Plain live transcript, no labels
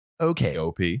Okay.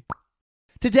 OP.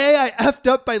 Today I effed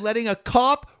up by letting a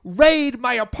cop raid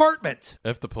my apartment.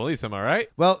 F the police, am I right?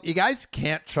 Well, you guys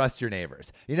can't trust your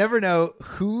neighbors. You never know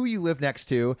who you live next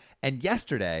to. And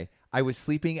yesterday, I was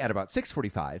sleeping at about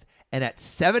 6:45, and at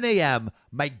 7 a.m.,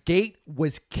 my gate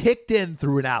was kicked in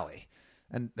through an alley.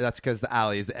 And that's because the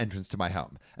alley is the entrance to my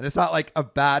home. And it's not like a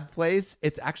bad place.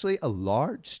 It's actually a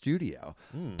large studio.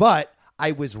 But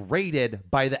I was raided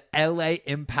by the LA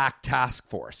Impact Task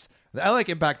Force. The LA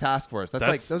Impact Task Force. That's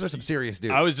like, those are some serious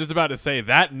dudes. I was just about to say,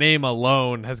 that name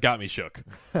alone has got me shook.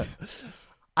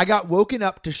 I got woken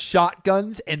up to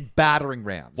shotguns and battering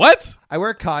rams. What? I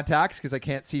wear contacts because I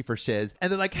can't see for shiz. And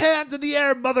they're like, hands in the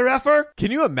air, mother effer.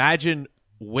 Can you imagine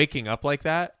waking up like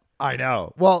that? I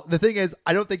know. Well, the thing is,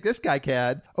 I don't think this guy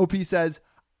can. OP says,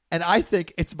 and I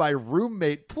think it's my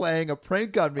roommate playing a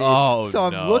prank on me. Oh, so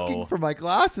I'm no. looking for my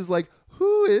glasses like,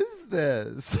 who is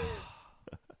this?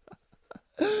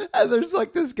 And there's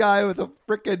like this guy with a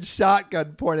freaking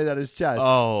shotgun pointed at his chest.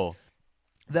 Oh.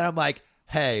 Then I'm like,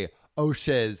 hey, oh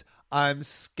shiz, I'm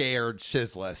scared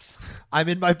shizzless. I'm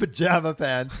in my pajama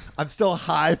pants. I'm still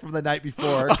high from the night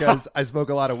before because I smoke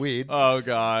a lot of weed. Oh,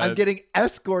 God. I'm getting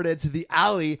escorted to the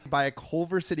alley by a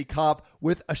Culver City cop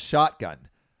with a shotgun.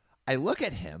 I look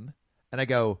at him and I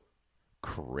go,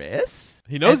 Chris?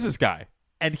 He knows this guy.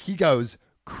 And he goes,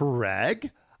 Craig?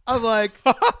 I'm like,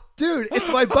 dude,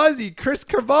 it's my buzzy, Chris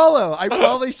Carvalho. I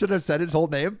probably should have said his whole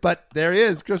name, but there he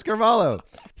is, Chris Carvalho.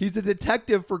 He's a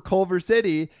detective for Culver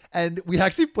City, and we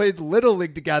actually played Little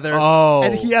League together. Oh.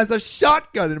 And he has a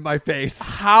shotgun in my face.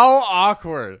 How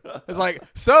awkward. It's like,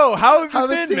 so how have you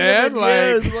Haven't been, seen man? him in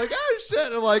years. I'm like, oh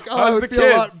shit. I'm like, oh, I How's would the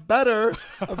feel a lot kids? better.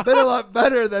 I've been a lot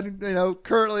better than,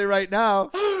 currently right now.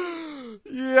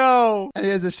 Yo. And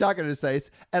he has a shotgun in his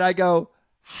face. And I go,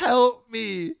 help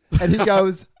me. And he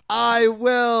goes, I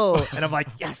will. And I'm like,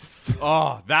 yes.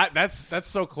 Oh, that's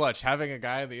so clutch. Having a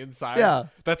guy on the inside. Yeah.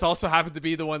 That's also happened to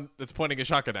be the one that's pointing a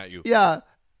shotgun at you. Yeah.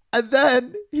 And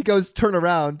then he goes, turn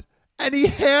around. And he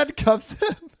handcuffs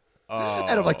him. Oh.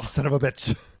 And I'm like, you son of a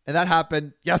bitch. And that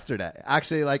happened yesterday.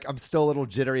 Actually, like, I'm still a little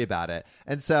jittery about it.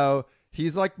 And so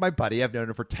he's like my buddy. I've known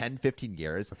him for 10, 15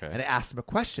 years. Okay. And I asked him a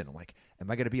question. I'm like,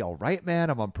 am I going to be all right, man?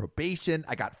 I'm on probation.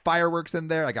 I got fireworks in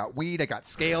there. I got weed. I got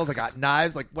scales. I got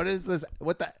knives. Like, what is this?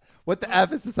 What the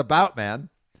F is this about, man?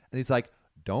 And he's like,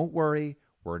 don't worry.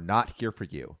 We're not here for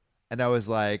you. And I was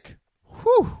like,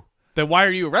 whew. Then why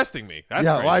are you arresting me? That's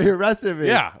crazy. Why are you arresting me?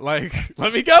 Yeah, like,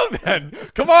 let me go then.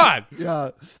 Come on. Yeah.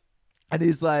 And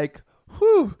he's like,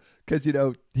 whew. Because,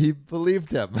 he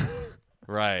believed him.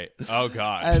 Right. Oh,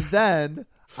 God. And then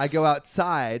I go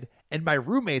outside, and my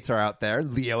roommates are out there,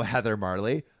 Leo, Heather,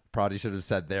 Marley. Probably should have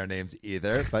said their names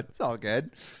either, but it's all good.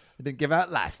 I didn't give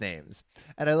out last names.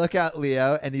 And I look at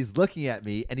Leo, and he's looking at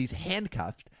me, and he's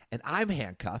handcuffed, and I'm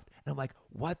handcuffed. And I'm like,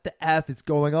 what the F is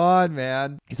going on,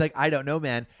 man? He's like, I don't know,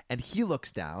 man. And he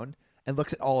looks down and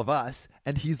looks at all of us,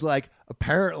 and he's like,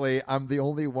 apparently I'm the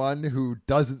only one who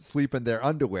doesn't sleep in their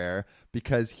underwear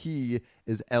because he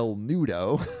is El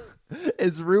Nudo.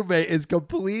 His roommate is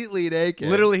completely naked.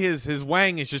 Literally, his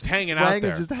wang is just hanging out there.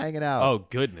 Wang is just hanging out. Oh,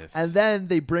 goodness. And then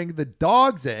they bring the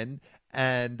dogs in,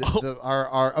 and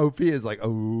our OP is like,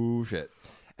 oh, shit.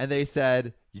 And they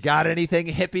said, you got anything,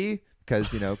 hippie?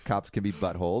 Because, cops can be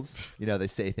buttholes. They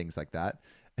say things like that.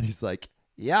 And he's like,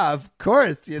 yeah, of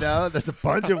course. There's a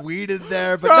bunch of weed in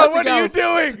there. But Bro, what else. are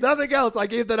you doing? Nothing else. I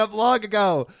gave that up long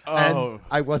ago. Oh. And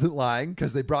I wasn't lying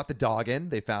because they brought the dog in.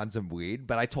 They found some weed.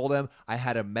 But I told them I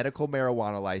had a medical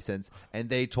marijuana license. And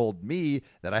they told me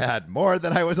that I had more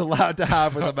than I was allowed to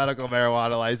have with a medical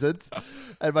marijuana license.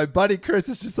 And my buddy Chris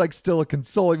is just like still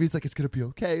consoling me. He's like, it's going to be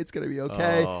okay. It's going to be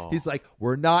okay. Oh. He's like,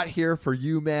 we're not here for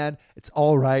you, man. It's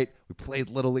all right. We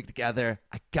played Little League together.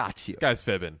 I got you. This guy's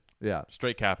fibbing. Yeah.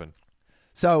 Straight capping.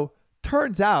 So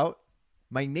turns out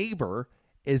my neighbor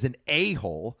is an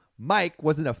a-hole. Mike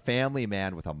wasn't a family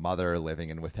man with a mother living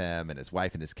in with him and his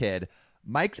wife and his kid.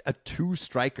 Mike's a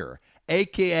two-striker,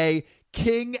 a.k.a.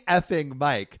 King effing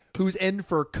Mike, who's in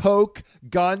for coke,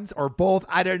 guns, or both.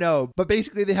 I don't know. But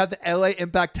basically, they have the LA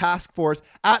Impact Task Force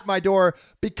at my door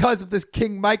because of this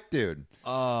King Mike dude.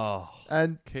 Oh,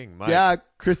 and King Mike. Yeah,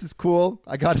 Chris is cool.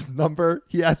 I got his number.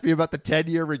 He asked me about the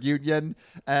 10-year reunion,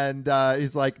 and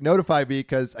he's like, notify me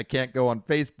because I can't go on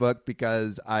Facebook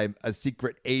because I'm a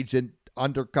secret agent,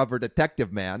 undercover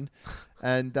detective man.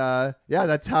 And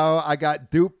that's how I got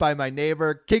duped by my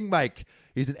neighbor, King Mike.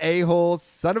 He's an a-hole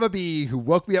son of a bee who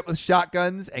woke me up with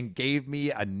shotguns and gave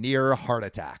me a near heart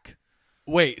attack.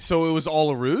 Wait, so it was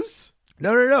all a ruse?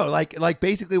 No. Like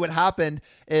basically what happened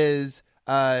is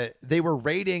they were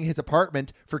raiding his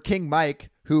apartment for King Mike,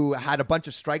 who had a bunch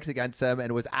of strikes against him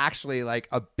and was actually like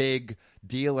a big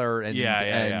dealer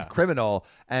and criminal,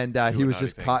 and he was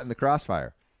just caught in the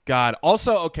crossfire. God.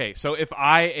 Also, okay, so if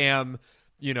I am,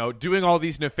 doing all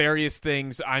these nefarious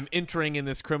things, I'm entering in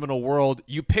this criminal world,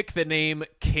 you pick the name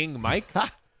King Mike?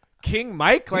 King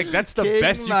Mike? Like, that's the King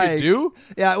best Mike. you could do?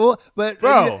 Yeah, well, but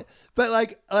Bro. But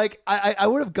I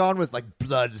would have gone with like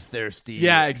bloodthirsty.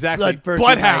 Yeah, exactly. Bloodthirsty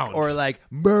Bloodhound. Mike, or like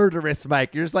murderous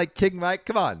Mike. You're just like King Mike.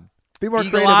 Come on, be more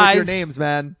Eagle creative eyes. with your names,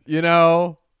 man.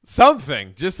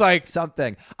 Something. Just like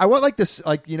Something. I want like this,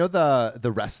 like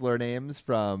the wrestler names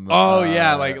from.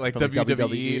 like from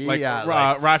WWE, like,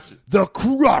 like the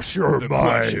Crusher, the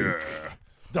Mike. Crusher,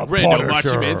 the Randall Macho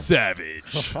Punisher. Man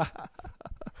Savage.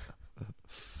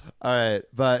 All right,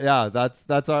 but yeah, that's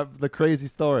the crazy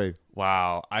story.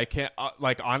 Wow, I can't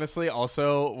honestly.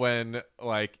 Also, when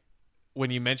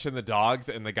you mentioned the dogs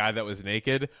and the guy that was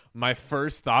naked, my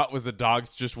first thought was the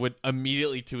dogs just went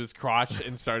immediately to his crotch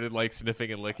and started like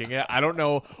sniffing and licking it. I don't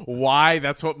know why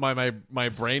that's what my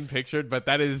brain pictured, but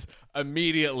that is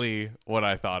immediately what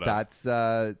I thought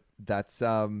of.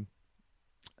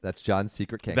 That's John's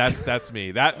secret kink. That's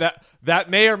me. That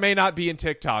may or may not be in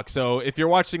TikTok. So if you're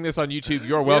watching this on YouTube,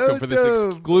 you're welcome for this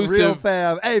exclusive Real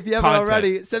fam. Hey, if you haven't content.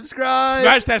 already, subscribe.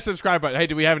 Smash that subscribe button. Hey,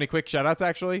 do we have any quick shout outs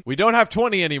actually? We don't have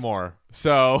 20 anymore.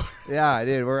 So Yeah,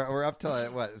 dude, we're up to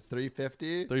what,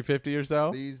 350? 350 or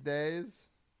so? These days?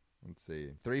 Let's see.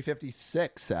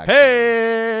 356 actually.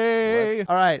 Hey!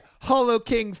 All right. Hollow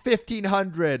King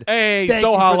 1500. Hey, thank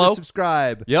so you hollow. for the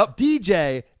subscribe. Yep.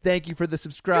 DJ, thank you for the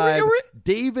subscribe.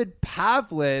 David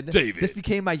Pavlin. This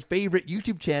became my favorite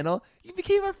YouTube channel. You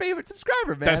became our favorite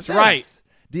subscriber, man. That's right.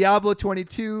 Diablo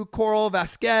 22, Coral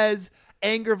Vasquez,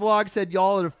 Anger Vlog said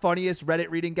y'all are the funniest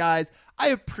Reddit reading guys. I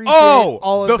appreciate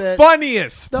all of it. The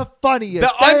funniest. The funniest.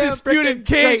 The Damn undisputed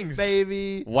straight, kings.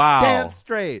 baby. Wow. Damn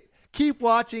straight. Keep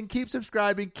watching, keep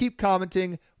subscribing, keep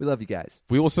commenting. We love you guys.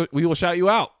 We will shout you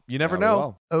out. You never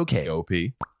know. Okay. OP.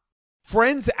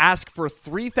 Friends ask for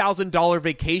 $3,000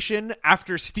 vacation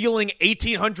after stealing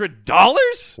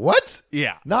 $1,800? What?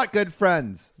 Yeah. Not good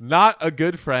friends. Not a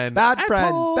good friend. Bad at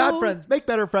friends. all. Bad friends. Make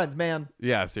better friends, man.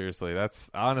 Yeah, seriously.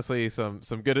 That's honestly some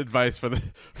good advice for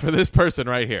this person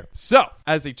right here. So,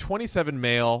 as a 27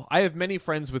 male, I have many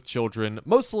friends with children,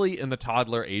 mostly in the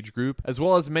toddler age group, as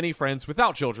well as many friends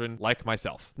without children like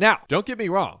myself. Now, don't get me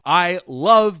wrong. I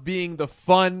love being the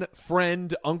fun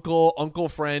friend, uncle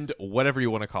friend, whatever you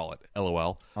want to call it.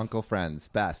 LOL. Uncle friends,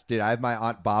 best. Dude, I have my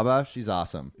Aunt Baba. She's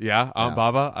awesome. Yeah, Aunt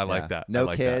Baba. I Yeah. like that. No I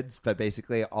like kids, but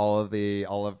basically all of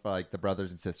like the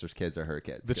brothers and sisters' kids are her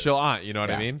kids. The chill aunt, you know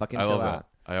what I mean? Fucking I chill love aunt.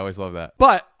 that. I always love that.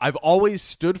 But I've always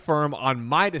stood firm on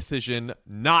my decision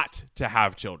not to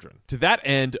have children. To that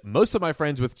end, most of my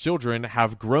friends with children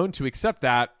have grown to accept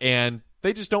that, and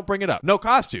they just don't bring it up. No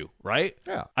cause to, right?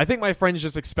 Yeah. I think my friends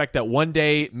just expect that one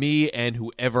day me and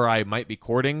whoever I might be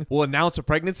courting will announce a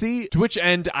pregnancy, to which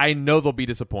end I know they'll be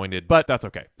disappointed, but that's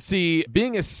okay. See,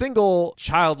 being a single,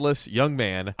 childless young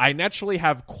man, I naturally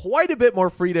have quite a bit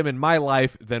more freedom in my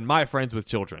life than my friends with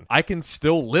children. I can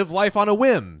still live life on a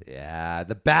whim. Yeah,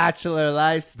 the bachelor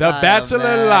lifestyle. The bachelor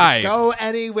man. life. Go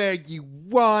anywhere you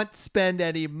want, spend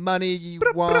any money you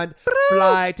want,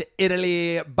 fly to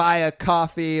Italy, buy a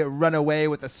coffee, run away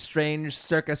with a strange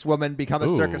circus woman, become a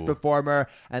circus performer,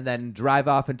 and then drive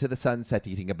off into the sunset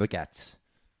eating a baguette.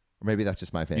 Or maybe that's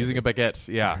just my fantasy. Using a baguette,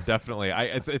 yeah, definitely.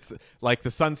 It's like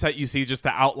the sunset. You see just the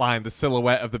outline, the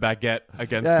silhouette of the baguette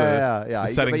against the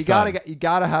setting sun. You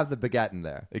gotta have the baguette in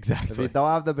there. Exactly. If you don't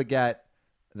have the baguette,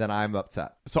 then I'm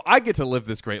upset. So I get to live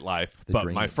this great life, but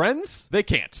dream. my friends, they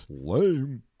can't.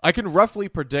 Lame. I can roughly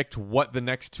predict what the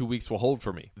next 2 weeks will hold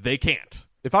for me. They can't.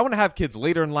 If I want to have kids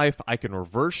later in life, I can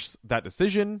reverse that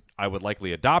decision. I would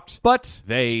likely adopt, but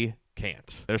they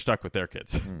can't. They're stuck with their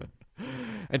kids.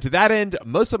 And to that end,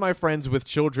 most of my friends with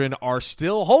children are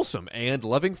still wholesome and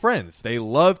loving friends. They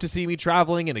love to see me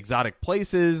traveling in exotic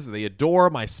places. They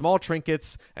adore my small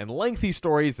trinkets and lengthy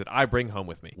stories that I bring home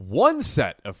with me. One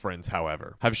set of friends,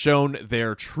 however, have shown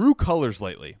their true colors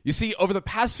lately. You see, over the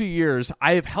past few years,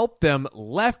 I have helped them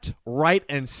left, right,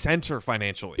 and center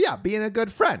financially. Yeah, being a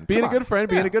good friend. Being a good friend,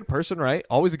 being a good person, right?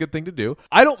 Always a good thing to do.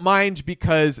 I don't mind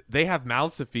because they have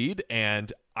mouths to feed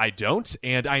and I don't,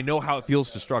 and I know how it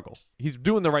feels to struggle. he's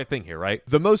doing the right thing here, right?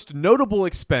 The most notable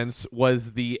expense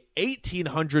was the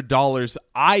 $1,800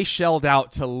 I shelled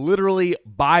out to literally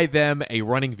buy them a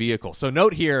running vehicle. So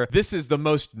note here, this is the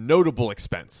most notable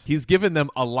expense. He's given them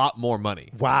a lot more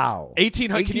money. Wow.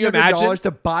 $1,800. Can you imagine?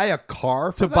 To buy a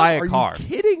car for To them? buy a Are car. you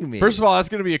kidding me? First of all, that's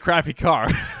going to be a crappy car.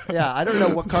 Yeah, I don't know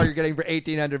what car you're getting for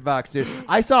 $1,800, dude.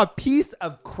 I saw a piece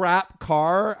of crap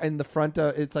car in the front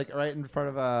of, it's like right in front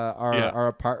of our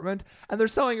apartment, and they're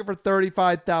selling it for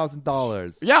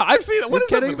 $35,000. Yeah, I've seen it. What You're is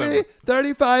kidding that me? with them?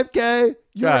 $35K?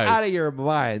 You're Guys, out of your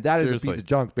mind. That is seriously. a piece of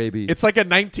junk, baby. It's like a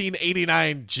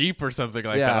 1989 Jeep or something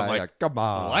like that. I'm like, come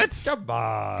on. what? Come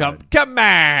on. Come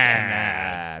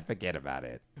on. Forget about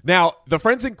it. Now, the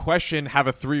friends in question have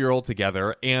a 3-year-old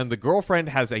together, and the girlfriend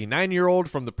has a 9-year-old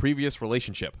from the previous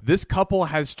relationship. This couple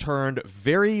has turned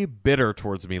very bitter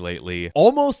towards me lately,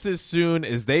 almost as soon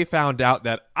as they found out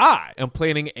that I am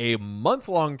planning a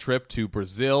month-long trip to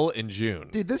Brazil in June.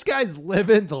 Dude, this guy's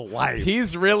living the life.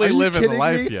 He's really Are you living the kidding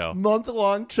life, me? yo.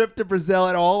 Month-long trip to Brazil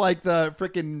and all like the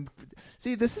freaking...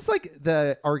 See, this is like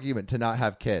the argument to not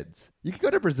have kids. You can go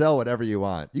to Brazil whenever you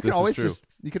want. You can always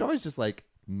just like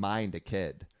mind a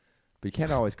kid. But you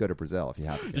can't always go to Brazil if you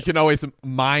have to. You can always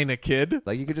mine a kid.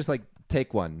 Like you could just like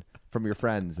take one from your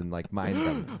friends and like mine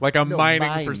them. Like I'm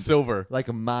mining for silver. Like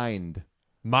a mind.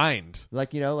 Mind.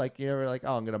 Like you know, like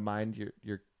oh, I'm gonna mind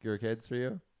your kids for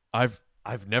you. I've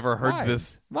never heard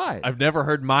this. Mind. I've never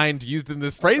heard mind used in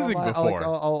this phrasing before.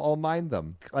 I'll mind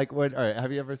them. Like when? All right.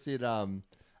 Have you ever seen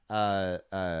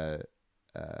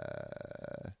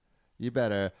you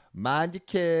better mind your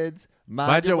kids,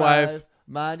 mind your wife.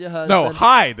 Mind your husband. No,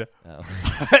 hide. Oh.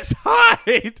 It's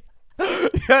hide.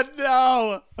 Yeah,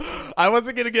 no. I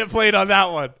wasn't going to get played on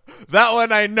that one. That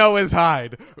one I know is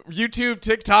hide. YouTube,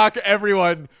 TikTok,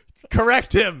 everyone,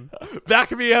 correct him.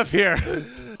 Back me up here.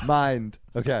 Mind.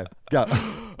 Okay, go.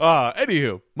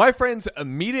 Anywho, my friend's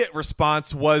immediate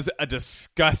response was a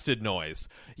disgusted noise.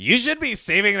 You should be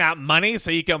saving that money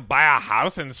so you can buy a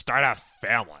house and start a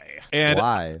family. And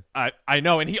why? I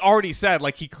know, and he already said,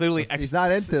 like, he clearly... He's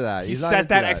not into that. He set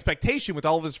that expectation with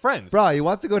all of his friends. Bro, he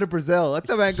wants to go to Brazil. Let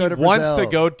the man go to Brazil. Wants to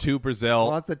go to Brazil.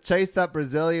 He wants to chase that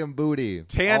Brazilian booty.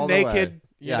 Tan naked.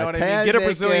 You know what I mean? Get a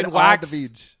Brazilian wax. On the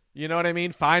beach. You know what I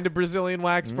mean? Find a Brazilian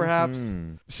wax, perhaps.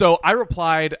 Mm-hmm. So I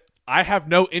replied, I have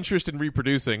no interest in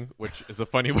reproducing, which is a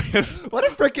funny way of... What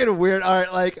a freaking weird... All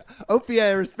right, like, Opie,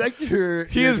 I respect your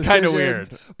He is kind of weird.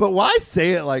 But why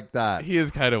say it like that? He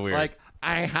is kind of weird. Like,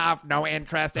 I have no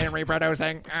interest in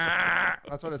reproducing.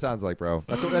 That's what it sounds like, bro.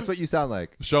 That's what you sound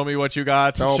like. Show me what you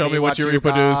got. Show me what you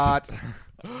reproduce.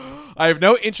 I have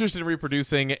no interest in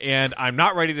reproducing, and I'm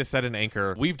not ready to set an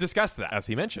anchor. We've discussed that, as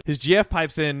he mentioned. His GF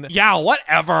pipes in, yeah,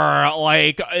 whatever.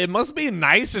 Like, it must be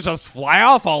nice to just fly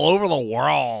off all over the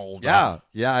world. Yeah,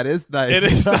 it is nice. It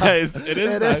is nice. It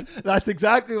is nice. That's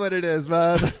exactly what it is,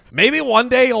 man. Maybe one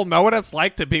day you'll know what it's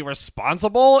like to be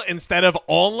responsible instead of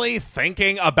only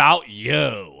thinking about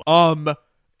you.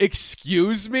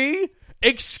 Excuse me?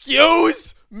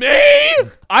 Excuse me?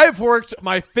 I've worked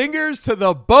my fingers to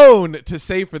the bone to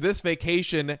save for this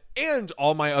vacation and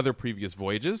all my other previous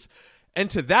voyages. And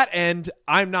to that end,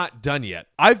 I'm not done yet.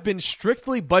 I've been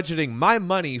strictly budgeting my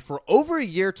money for over a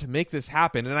year to make this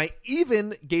happen, and I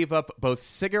even gave up both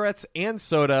cigarettes and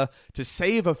soda to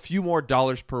save a few more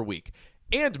dollars per week.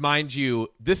 And mind you,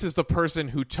 this is the person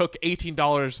who took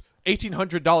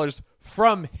 $1,800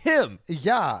 from him.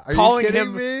 Yeah. Are calling you kidding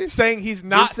him, me? saying he's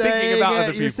not thinking about other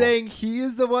people. You're saying he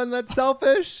is the one that's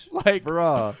selfish? Like,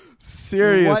 bruh.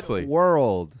 Seriously. In what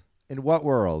world? In what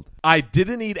world? I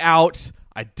didn't eat out.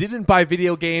 I didn't buy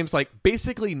video games, like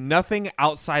basically nothing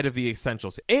outside of the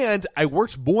essentials. And I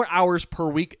worked more hours per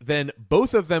week than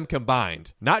both of them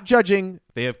combined. Not judging.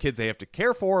 They have kids they have to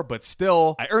care for, but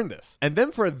still, I earned this. And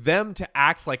then for them to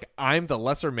act like I'm the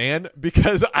lesser man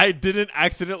because I didn't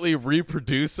accidentally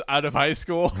reproduce out of high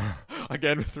school.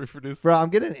 Again, with reproduce. Bro,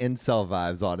 I'm getting incel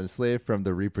vibes, honestly, from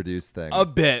the reproduce thing. A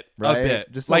bit. Right? A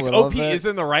bit. Just like, OP is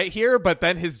in the right here, but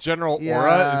then his general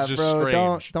aura is just bro,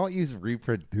 strange. Don't use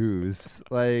reproduce.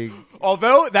 Like,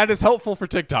 although that is helpful for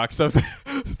TikTok, so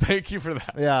thank you for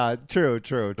that. Yeah, true.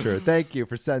 Thank you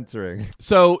for censoring.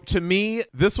 So to me,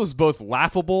 this was both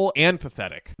laughable and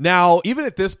pathetic. Now, even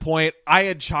at this point, I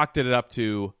had chalked it up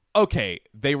to, okay,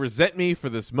 they resent me for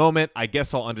this moment. I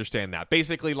guess I'll understand that.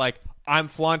 Basically, like, I'm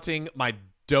flaunting my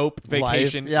dope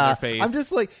vacation in their face. I'm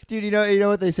just like, dude, you know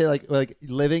what they say, like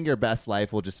living your best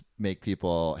life will just make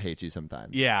people hate you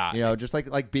sometimes. Yeah. You know, just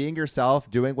like being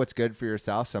yourself, doing what's good for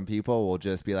yourself. Some people will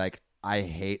just be like, I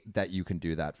hate that you can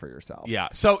do that for yourself. Yeah.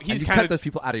 So he's kind kind of cut those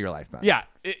people out of your life, man. Yeah.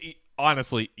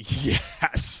 honestly,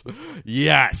 yes.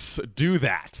 Yes, do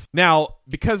that. Now,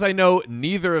 because I know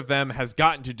neither of them has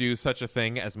gotten to do such a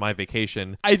thing as my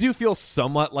vacation, I do feel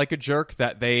somewhat like a jerk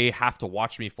that they have to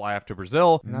watch me fly off to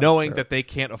Brazil, knowing that they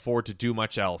can't afford to do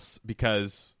much else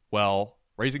because, well,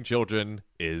 raising children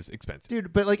is expensive.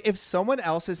 Dude, but like if someone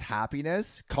else's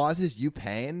happiness causes you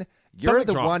pain, you're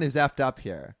Something's the wrong. one who's effed up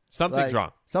here. Something's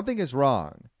wrong. Something is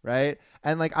wrong, right?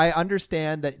 And like I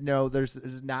understand that there's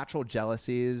natural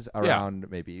jealousies around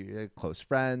maybe close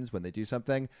friends when they do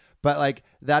something, but like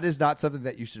that is not something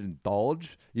that you should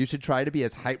indulge. You should try to be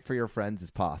as hyped for your friends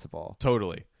as possible.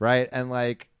 Totally. Right? And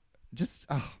like just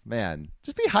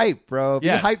just be hyped, bro. Be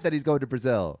hyped that he's going to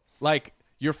Brazil. Like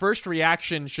your first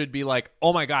reaction should be like,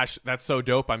 oh my gosh, that's so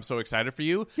dope. I'm so excited for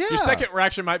you. Yeah. Your second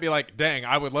reaction might be like, dang,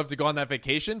 I would love to go on that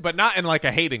vacation, but not in like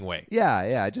a hating way.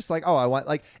 Yeah. Just like, I want,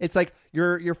 like, it's like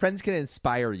your friends can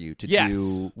inspire you to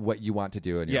do what you want to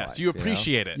do in your life. Yes, you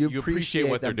appreciate it. You appreciate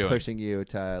what they're doing. Pushing you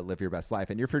to live your best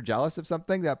life. And if you're jealous of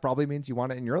something, that probably means you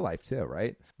want it in your life too,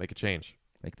 right? Make a change.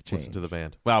 Make the change. Listen to the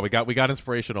band. Wow, we got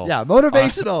inspirational. Yeah,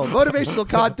 motivational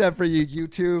content for you,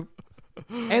 YouTube.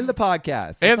 And the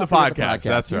podcast. And the podcast.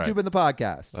 That's right. YouTube and the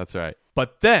podcast. That's right.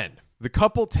 But then the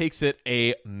couple takes it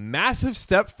a massive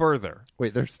step further.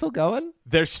 Wait, they're still going?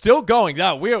 They're still going.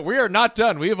 No, we are not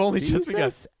done. We have only just begun.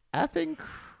 Jesus effing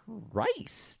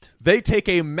Christ. They take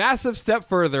a massive step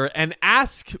further and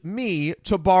ask me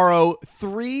to borrow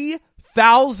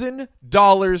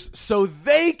 $3,000 so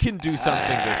they can do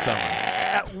something this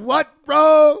summer. What,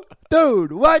 bro?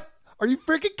 Dude, what? Are you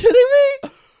freaking kidding me?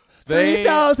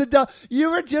 $3,000.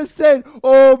 You were just saying,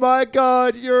 oh my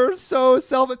God, you're so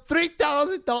selfish.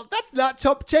 $3,000. That's not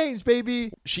chump change,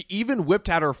 baby. She even whipped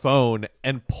out her phone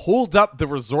and pulled up the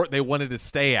resort they wanted to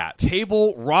stay at,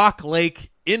 Table Rock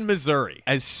Lake in Missouri.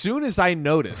 As soon as I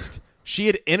noticed, she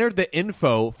had entered the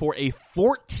info for a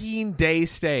 14-day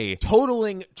stay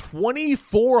totaling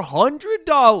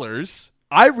 $2,400.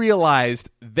 I realized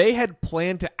they had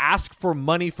planned to ask for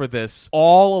money for this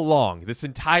all along, this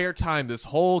entire time, this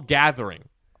whole gathering.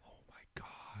 Oh my God.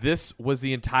 This was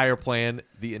the entire plan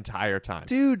the entire time.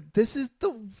 Dude, this is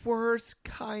the worst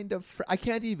kind of I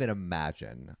can't even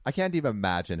imagine. I can't even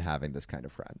imagine having this kind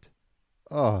of friend.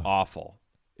 Oh. Awful.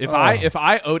 If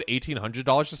I owed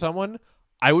 $1,800 to someone,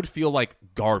 I would feel like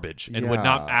garbage and would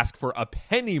not ask for a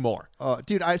penny more. Oh,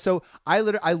 dude, I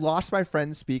lost my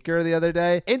friend's speaker the other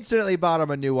day. Instantly bought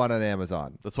him a new one on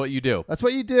Amazon. That's what you do. That's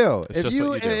what you do. It's just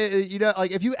what you do. You know,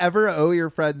 like if you ever owe your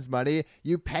friends money,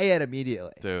 you pay it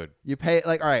immediately. Dude. You pay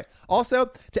like all right. Also,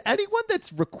 to anyone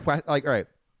that's all right.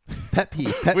 Pet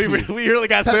peeve. We really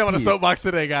got to stay on a soapbox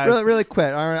today, guys. Really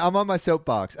quick. All right, I'm on my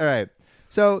soapbox. All right.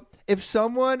 So, if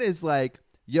someone is like,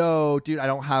 yo, dude, I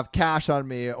don't have cash on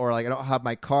me, or like I don't have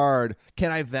my card.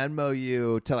 Can I Venmo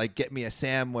you to like get me a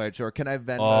sandwich, or can I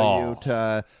Venmo you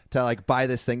to like buy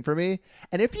this thing for me?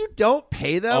 And if you don't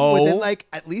pay them within like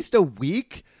at least a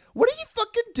week, what are you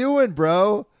fucking doing,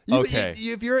 bro?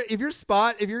 If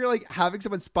you're like having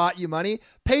someone spot you money,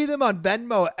 pay them on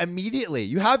Venmo immediately.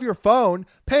 You have your phone,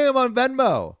 pay them on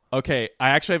Venmo. Okay,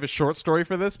 I actually have a short story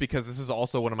for this because this is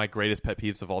also one of my greatest pet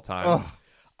peeves of all time. Ugh.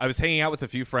 I was hanging out with a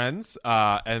few friends,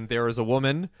 and there was a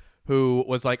woman who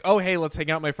was like, oh, hey, let's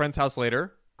hang out at my friend's house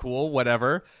later. Cool,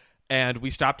 whatever. And we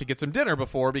stopped to get some dinner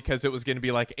before because it was going to be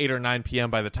like 8 or 9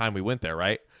 p.m. by the time we went there,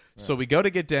 right? Yeah. So we go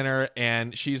to get dinner,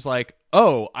 and she's like,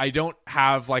 oh, I don't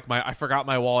have like I forgot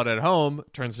my wallet at home.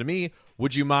 Turns to me,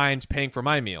 would you mind paying for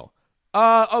my meal?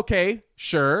 Okay,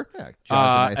 sure. Yeah, John's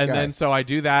a nice guy. Then so I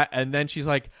do that, and then she's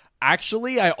like,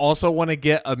 actually, I also want to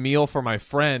get a meal for my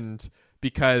friend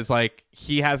because like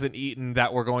he hasn't eaten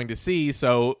that we're going to see.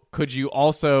 So could you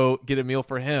also get a meal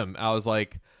for him? I was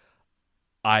like,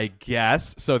 I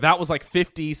guess. So that was like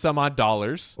 $50 some odd.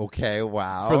 Okay,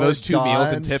 wow. For those two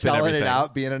meals and tip and everything. It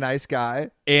out, being a nice guy.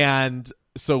 And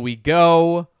so we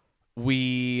go,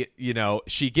 she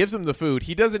gives him the food.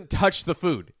 He doesn't touch the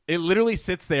food. It literally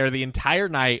sits there the entire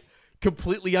night,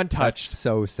 completely untouched. That's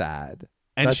so sad.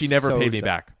 And she never paid me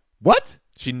back. What?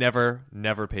 She never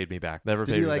paid me back. Never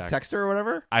paid me back. Did you like text her or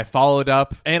whatever? I followed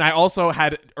up, and I also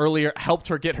had earlier helped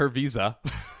her get her visa.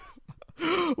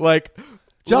 Like,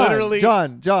 literally,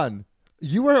 John,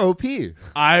 you were OP.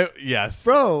 Yes,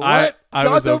 bro. What? I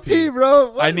John's was OP,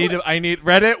 bro. What? I need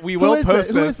Reddit. We will post this.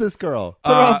 Who is this girl?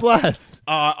 Put her on blast.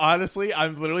 Honestly,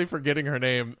 I'm literally forgetting her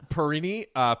name. Perini.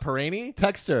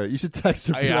 Text her. You should text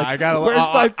her. Yeah, like, I gotta. Where's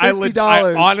my $50?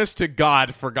 I honest to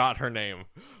God forgot her name.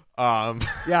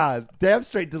 Yeah, damn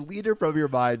straight. Delete her from your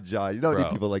mind, John. You don't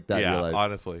need people like that in your life.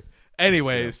 Honestly.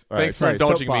 Anyways, yeah. Thanks for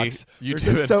indulging me. You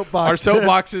too. Our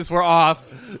soapboxes were off.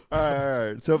 All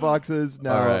right. Soapboxes.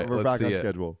 Now we're back on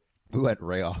schedule. We went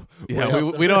rail. Yeah,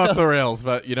 we don't have the rails,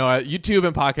 but YouTube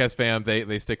and podcast fam,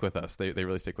 they stick with us. They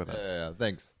really stick with us. Yeah.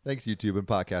 Thanks, YouTube and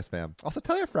podcast fam. Also,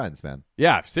 tell your friends, man.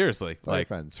 Yeah, seriously. Tell your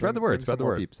friends. Spread the word. Spread the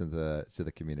word. Peeps to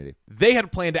the community. They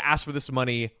had planned to ask for this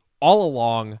money all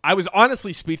along. I was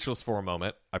honestly speechless for a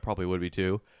moment. I probably would be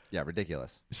too. Yeah,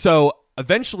 ridiculous. So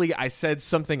eventually I said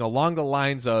something along the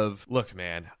lines of, look,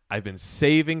 man, I've been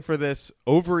saving for this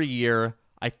over a year.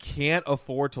 I can't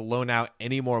afford to loan out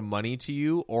any more money to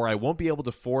you, or I won't be able to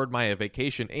afford my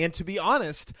vacation. And to be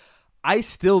honest, I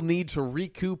still need to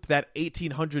recoup that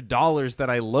 $1,800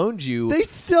 that I loaned you. They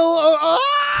still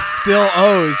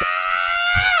owes.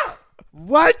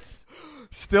 What?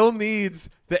 Still needs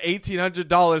the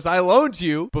 $1,800 I loaned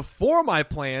you before my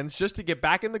plans just to get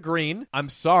back in the green. I'm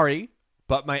sorry,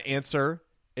 but my answer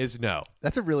is no.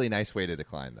 That's a really nice way to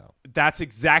decline, though. That's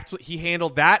exactly, he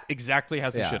handled that exactly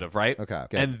as he should have, right? Okay.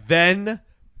 And then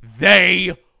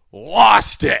they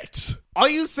lost it. All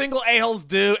you single a-holes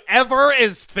do ever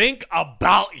is think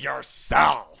about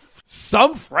yourself.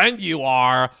 Some friend you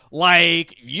are,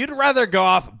 like, you'd rather go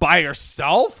off by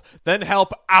yourself than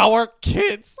help our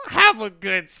kids have a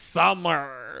good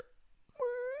summer.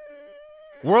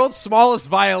 World's smallest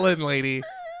violin, lady.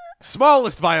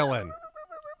 Smallest violin.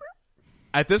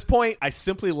 At this point, I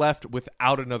simply left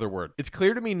without another word. It's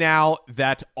clear to me now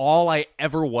that all I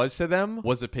ever was to them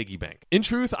was a piggy bank. In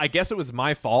truth, I guess it was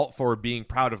my fault for being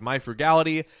proud of my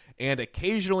frugality and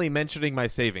occasionally mentioning my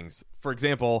savings. For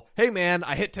example, hey man,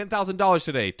 I hit $10,000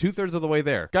 today, 2/3 of the way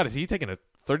there. God, is he taking a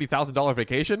 $30,000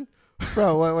 vacation?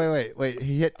 Bro, wait.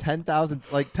 He hit $10,000.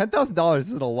 Like, $10,000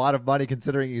 isn't a lot of money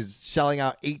considering he's shelling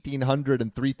out $1,800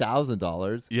 and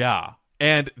 $3,000. Yeah.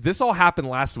 And this all happened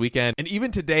last weekend, and even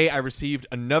today I received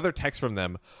another text from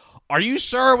them. Are you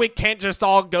sure we can't just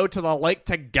all go to the lake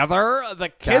together? The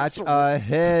kids... Catch a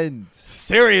hint.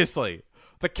 Seriously.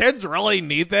 The kids really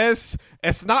need this.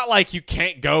 It's not like you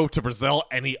can't go to Brazil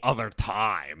any other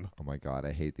time. Oh my God,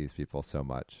 I hate these people so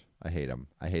much. I hate them.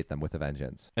 I hate them with a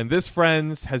vengeance. And this,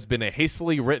 friends, has been a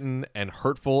hastily written and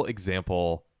hurtful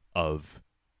example of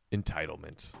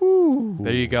entitlement. Whew.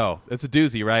 There you go. It's a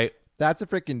doozy, right? That's a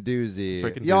freaking doozy.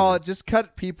 Freaking Y'all, doozy. just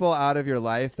cut people out of your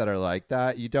life that are like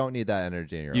that. You don't need that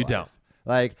energy in your life. You don't.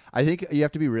 Like, I think you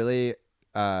have to be really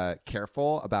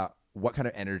careful about what kind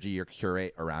of energy you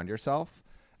curate around yourself.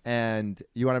 And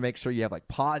you want to make sure you have like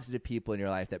positive people in your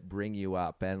life that bring you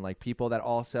up, and like people that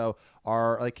also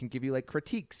are like can give you like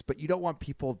critiques, but you don't want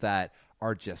people that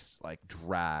are just like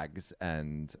drags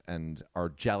and are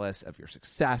jealous of your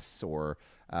success or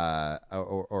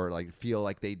like feel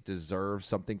like they deserve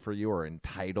something for you or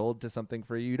entitled to something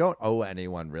for you. You don't owe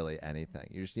anyone really anything.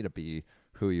 You just need to be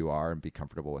who you are and be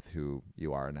comfortable with who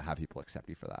you are and have people accept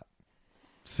you for that.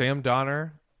 Sam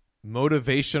Donner,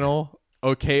 motivational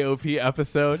OKOP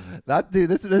episode. That dude,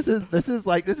 this is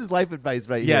life advice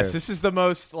right here. Yes, this is the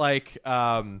most like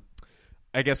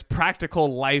I guess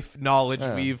practical life knowledge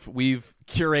we've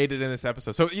curated in this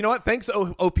episode. So you know what? Thanks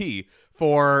OP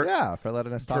for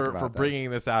letting us talk about for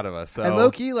bringing this out of us. So. And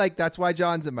low-key, like that's why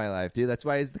John's in my life, dude. That's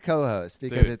why he's the co-host,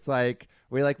 because it's like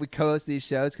we co-host these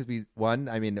shows because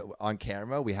on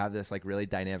camera we have this like really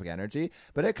dynamic energy,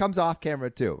 but it comes off camera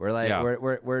too. We're like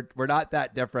we're not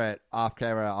that different off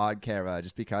camera, on camera,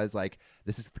 just because like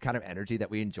this is the kind of energy that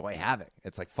we enjoy having.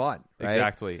 It's like fun, right?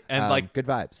 Exactly, and like good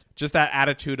vibes. Just that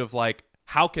attitude of like,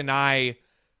 how can I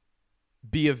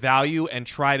be of value and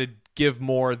try to give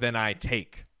more than I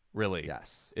take? Really,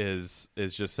 yes, is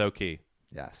just so key.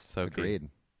 Yes, so agreed. Key.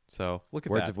 So look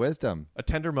at words that. of wisdom. A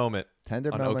tender moment. On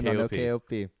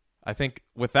OKOP. I think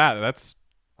with that, that's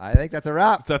a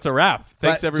wrap. That's a wrap.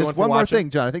 Thanks everyone just for watching. One more thing,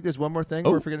 John. I think there's one more thing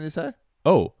we're forgetting to say.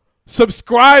 Oh,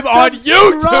 subscribe on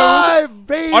YouTube.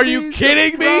 Baby, are you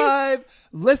kidding me?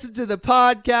 Listen to the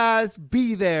podcast.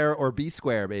 Be there or be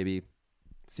square, baby.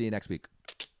 See you next week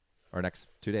or next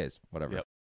 2 days, whatever. Yep.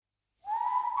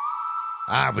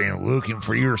 I've been looking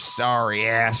for your sorry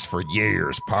ass for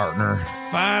years, partner.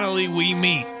 Finally, we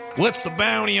meet. What's the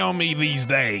bounty on me these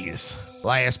days?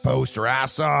 Last poster I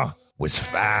saw was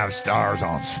 5 stars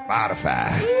on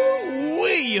Spotify.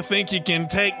 You think you can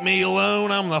take me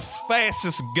alone? I'm the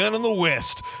fastest gun in the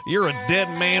West. You're a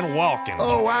dead man walking.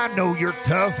 Oh, I know you're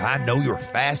tough. I know you're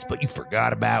fast, but you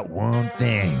forgot about one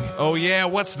thing. Oh, yeah?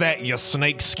 What's that, you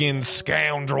snakeskin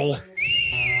scoundrel?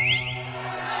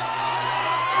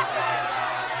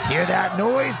 Hear that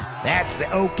noise? That's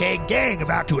the OK Gang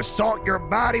about to assault your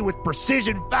body with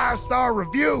precision 5-star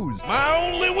reviews. My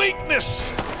only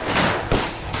weakness.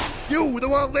 You, the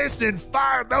one listening,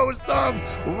 fire those thumbs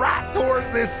right towards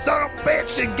this son of a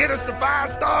bitch and get us to 5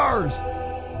 stars.